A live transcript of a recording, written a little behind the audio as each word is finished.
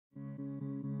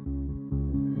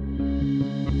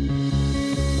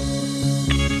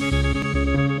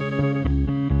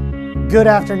Good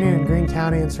afternoon, Greene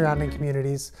County and surrounding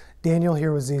communities. Daniel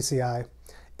here with ZCI.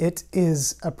 It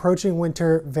is approaching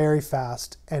winter very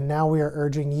fast, and now we are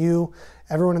urging you,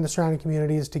 everyone in the surrounding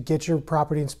communities, to get your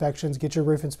property inspections, get your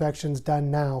roof inspections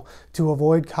done now to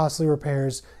avoid costly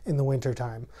repairs in the winter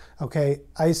time. Okay,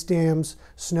 ice dams,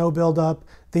 snow buildup,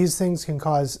 these things can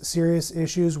cause serious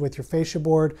issues with your fascia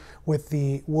board, with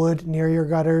the wood near your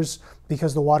gutters,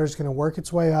 because the water is going to work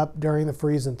its way up during the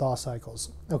freeze and thaw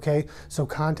cycles. Okay, so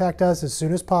contact us as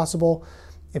soon as possible.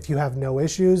 If you have no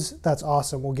issues, that's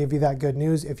awesome. We'll give you that good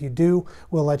news. If you do,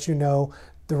 we'll let you know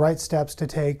the right steps to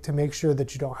take to make sure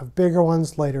that you don't have bigger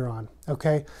ones later on,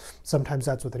 okay? Sometimes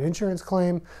that's with an insurance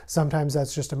claim. Sometimes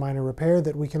that's just a minor repair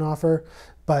that we can offer,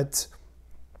 but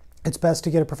it's best to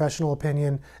get a professional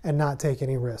opinion and not take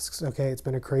any risks, okay? It's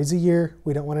been a crazy year.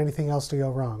 We don't want anything else to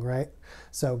go wrong, right?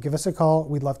 So give us a call.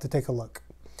 We'd love to take a look.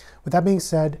 With that being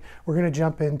said, we're going to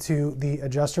jump into the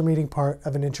adjuster meeting part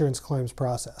of an insurance claims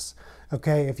process.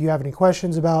 Okay, if you have any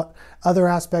questions about other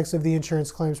aspects of the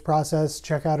insurance claims process,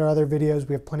 check out our other videos.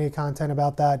 We have plenty of content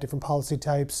about that, different policy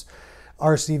types,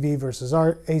 RCV versus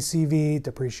ACV,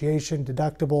 depreciation,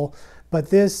 deductible. But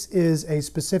this is a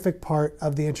specific part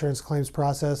of the insurance claims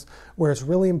process where it's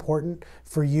really important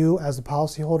for you as the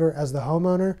policyholder, as the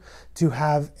homeowner, to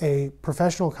have a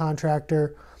professional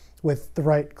contractor with the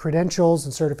right credentials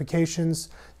and certifications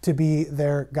to be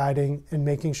there guiding and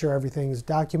making sure everything is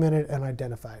documented and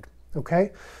identified.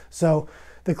 Okay, so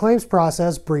the claims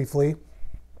process briefly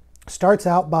starts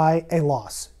out by a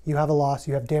loss. You have a loss,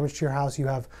 you have damage to your house, you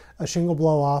have a shingle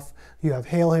blow off, you have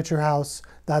hail hit your house,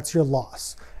 that's your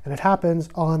loss. And it happens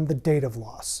on the date of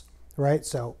loss, right?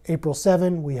 So April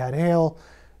 7, we had hail,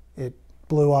 it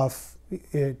blew off,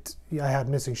 I had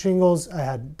missing shingles, I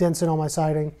had dents in all my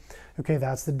siding. Okay,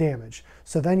 that's the damage.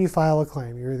 So then you file a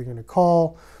claim. You're either gonna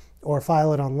call or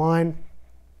file it online.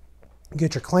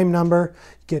 Get your claim number,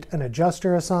 get an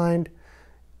adjuster assigned,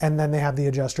 and then they have the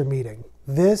adjuster meeting.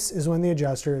 This is when the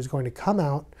adjuster is going to come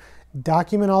out,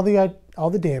 document all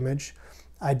the damage,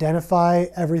 identify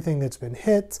everything that's been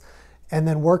hit, and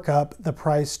then work up the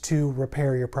price to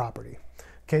repair your property.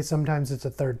 Okay, sometimes it's a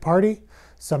third party.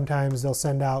 Sometimes they'll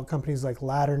send out companies like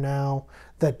Ladder now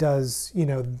that does,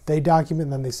 they document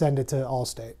and then they send it to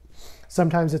Allstate.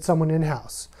 Sometimes it's someone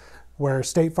in-house, where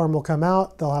State Farm will come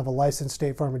out, they'll have a licensed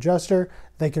State Farm adjuster,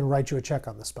 they can write you a check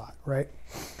on the spot, right?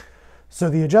 So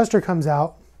the adjuster comes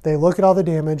out, they look at all the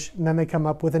damage, and then they come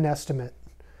up with an estimate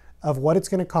of what it's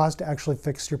gonna cost to actually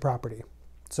fix your property.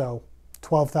 So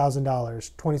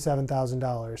 $12,000,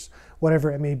 $27,000,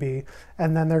 whatever it may be.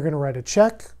 And then they're gonna write a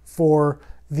check for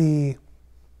the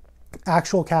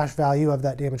actual cash value of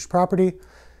that damaged property,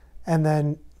 and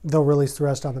then they'll release the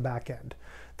rest on the back end.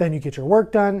 Then you get your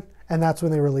work done, and that's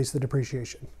when they release the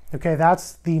depreciation. Okay,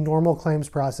 that's the normal claims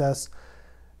process.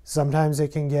 Sometimes it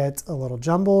can get a little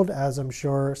jumbled, as I'm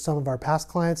sure some of our past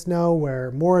clients know,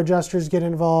 where more adjusters get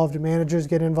involved, managers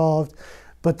get involved,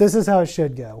 but this is how it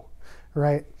should go,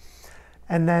 right?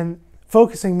 And then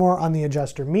focusing more on the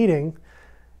adjuster meeting,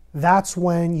 that's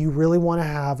when you really want to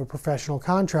have a professional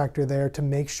contractor there to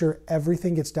make sure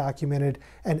everything gets documented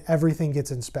and everything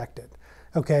gets inspected,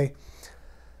 okay?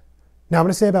 Now I'm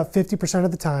going to say about 50%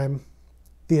 of the time,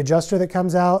 the adjuster that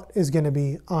comes out is going to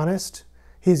be honest.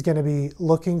 He's going to be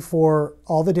looking for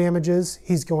all the damages.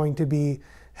 He's going to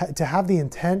have the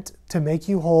intent to make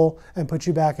you whole and put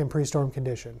you back in pre-storm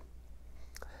condition.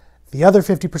 The other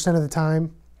 50% of the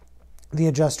time, the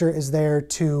adjuster is there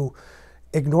to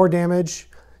ignore damage,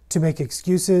 to make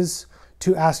excuses,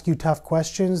 to ask you tough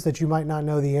questions that you might not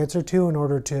know the answer to in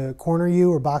order to corner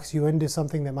you or box you into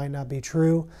something that might not be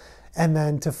true, and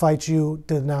then to fight you,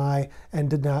 deny, and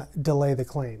delay the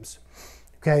claims.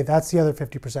 Okay, that's the other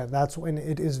 50%. That's when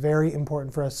it is very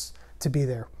important for us to be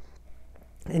there.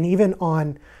 And even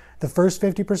on the first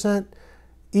 50%,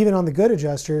 even on the good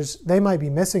adjusters, they might be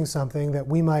missing something that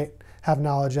we might have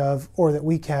knowledge of or that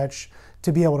we catch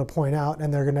to be able to point out,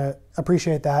 and they're gonna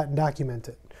appreciate that and document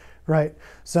it, right?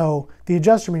 So the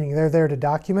adjuster meeting, they're there to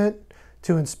document,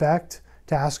 to inspect,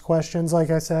 to ask questions, like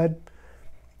I said,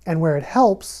 and where it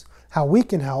helps, how we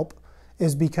can help,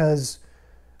 is because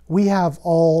we have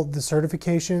all the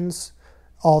certifications,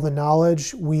 all the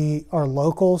knowledge. We are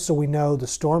local, so we know the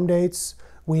storm dates,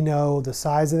 we know the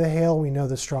size of the hail, we know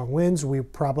the strong winds. We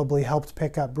probably helped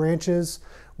pick up branches.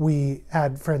 We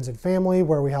had friends and family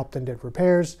where we helped and did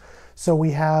repairs. So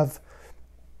we have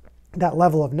that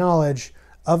level of knowledge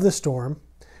of the storm.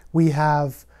 We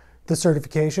have the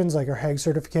certifications, like our HAG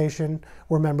certification.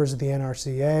 We're members of the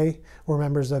NRCA. We're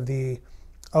members of the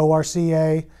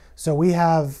ORCA. So we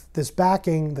have this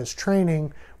backing, this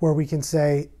training, where we can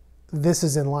say, this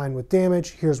is in line with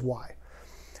damage, here's why.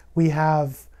 we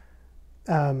have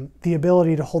the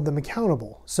ability to hold them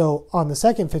accountable. So on the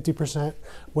second 50%,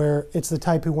 where it's the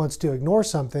type who wants to ignore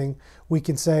something, we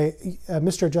can say,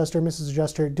 Mr. Adjuster, Mrs.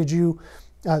 Adjuster, did you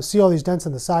see all these dents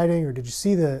in the siding, or did you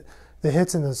see the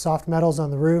hits in the soft metals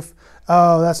on the roof?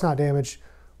 Oh, that's not damage.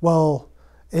 Well,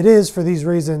 it is for these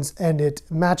reasons, and it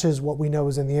matches what we know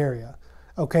is in the area.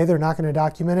 Okay, they're not going to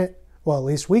document it. Well, at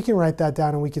least we can write that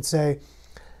down, and we could say,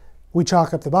 we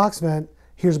chalk up the box vent,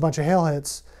 here's a bunch of hail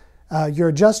hits. Your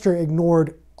adjuster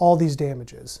ignored all these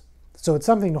damages. So it's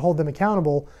something to hold them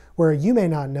accountable, where you may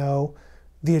not know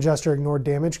the adjuster ignored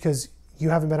damage because you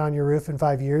haven't been on your roof in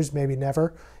 5 years, maybe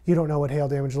never. You don't know what hail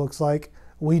damage looks like.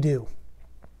 We do.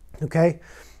 Okay?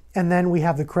 And then we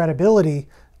have the credibility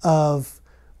of,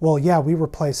 well, yeah, we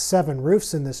replaced 7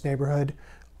 roofs in this neighborhood.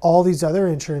 All these other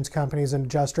insurance companies and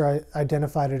adjuster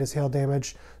identified it as hail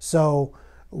damage. So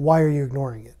why are you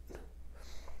ignoring it?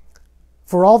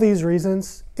 For all these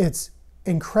reasons, it's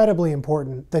incredibly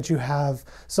important that you have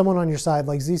someone on your side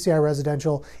like ZCI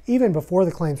Residential even before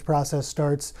the claims process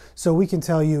starts, so we can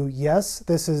tell you, yes,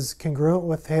 this is congruent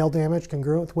with hail damage,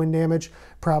 congruent with wind damage,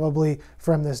 probably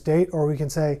from this date, or we can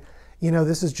say, you know,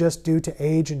 this is just due to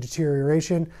age and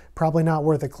deterioration, probably not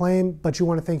worth a claim, but you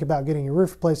want to think about getting your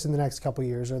roof replaced in the next couple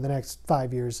years, or the next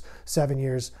 5 years, 7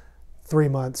 years, 3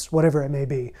 months, whatever it may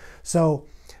be. So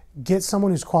get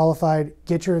someone who's qualified,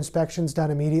 get your inspections done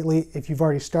immediately. If you've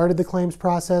already started the claims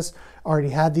process, already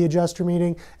had the adjuster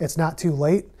meeting, it's not too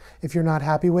late. If you're not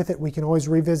happy with it, we can always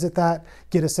revisit that,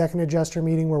 get a second adjuster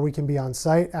meeting where we can be on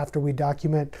site after we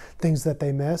document things that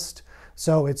they missed.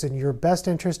 So it's in your best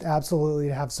interest, absolutely,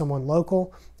 to have someone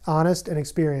local, honest, and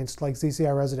experienced like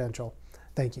ZCI Residential.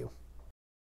 Thank you.